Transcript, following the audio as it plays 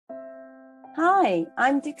Hi,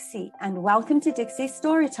 I'm Dixy and welcome to Dixy's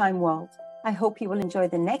Storytime World. I hope you will enjoy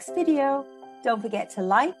the next video. Don't forget to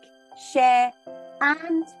like, share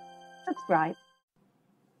and subscribe.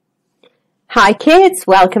 Hi kids,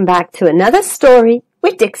 welcome back to another story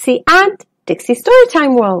with Dixy and Dixy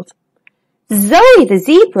Storytime World. Zoe the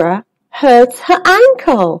Zebra hurts her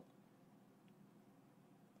ankle.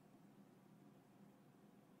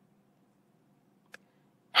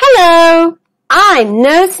 Hello, I'm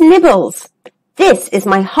Nurse Nibbles. This is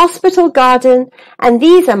my hospital garden and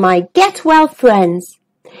these are my get well friends.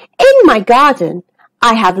 In my garden,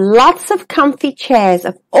 I have lots of comfy chairs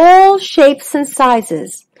of all shapes and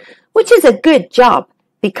sizes, which is a good job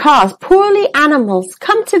because poorly animals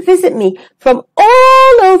come to visit me from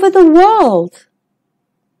all over the world.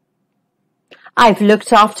 I've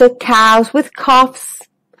looked after cows with coughs,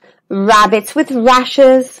 rabbits with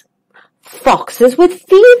rashes, foxes with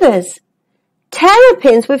fevers,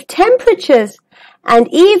 terrapins with temperatures, and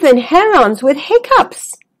even herons with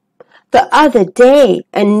hiccups. The other day,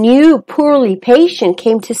 a new poorly patient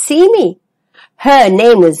came to see me. Her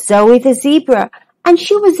name was Zoe the Zebra, and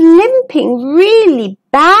she was limping really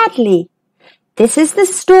badly. This is the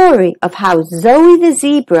story of how Zoe the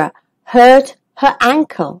Zebra hurt her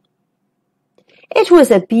ankle. It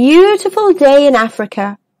was a beautiful day in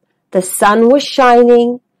Africa. The sun was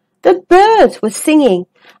shining, the birds were singing,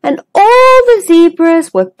 and all the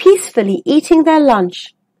zebras were peacefully eating their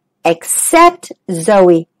lunch, except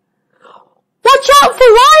Zoe. "Watch out for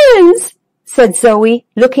lions," said Zoe,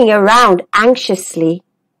 looking around anxiously.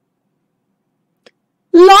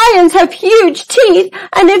 "Lions have huge teeth,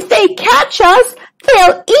 and if they catch us,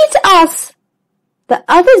 they'll eat us." The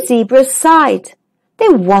other zebras sighed.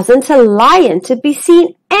 There wasn't a lion to be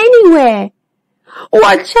seen anywhere.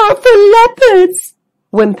 "Watch out for leopards,"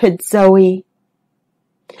 whimpered Zoe.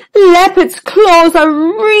 "Leopards' claws are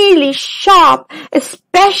really sharp,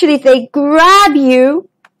 especially if they grab you."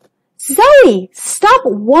 "Zoe, stop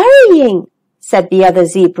worrying," said the other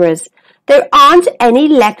zebras. "There aren't any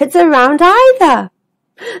leopards around either."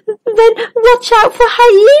 "Then watch out for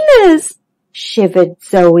hyenas," shivered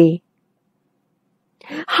Zoe.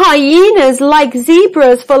 "Hyenas like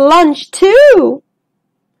zebras for lunch too."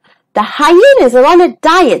 "The hyenas are on a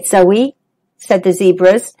diet, Zoe," said the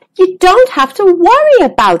zebras. "You don't have to worry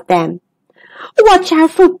about them." "Watch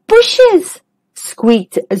out for bushes,"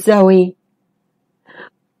 squeaked Zoe.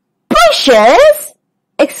 "Bushes?"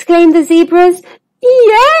 exclaimed the zebras.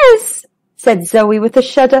 "Yes," said Zoe with a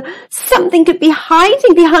shudder. "Something could be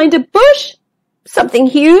hiding behind a bush. Something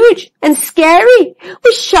huge and scary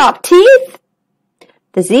with sharp teeth."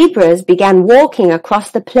 The zebras began walking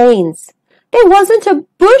across the plains. There wasn't a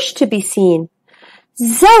bush to be seen.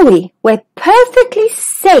 "Zoe, we're perfectly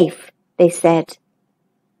safe," they said.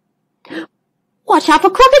 "Watch out for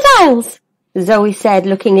crocodiles," Zoe said,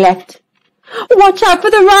 looking left. "Watch out for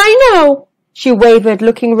the rhino," she wavered,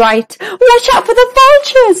 looking right. "Watch out for the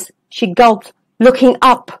vultures," she gulped, looking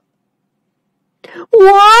up.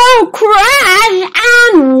 "Whoa, crash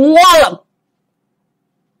and wallop."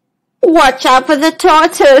 "Watch out for the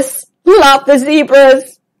tortoise," laughed the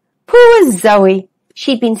zebras. Poor Zoe.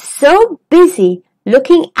 She'd been so busy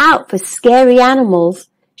looking out for scary animals,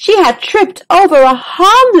 she had tripped over a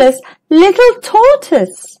harmless little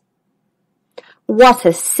tortoise. What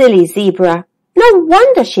a silly zebra. No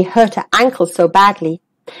wonder she hurt her ankle so badly.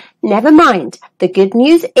 Never mind, the good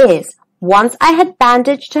news is, once I had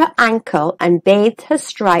bandaged her ankle and bathed her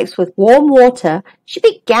stripes with warm water, she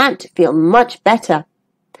began to feel much better.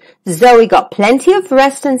 Zoe got plenty of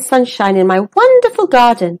rest and sunshine in my wonderful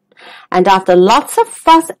garden. And after lots of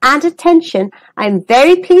fuss and attention, I'm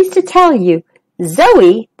very pleased to tell you,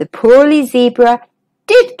 Zoe, the poorly zebra,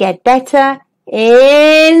 did get better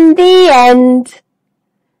in the end.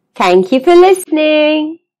 Thank you for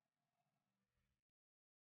listening.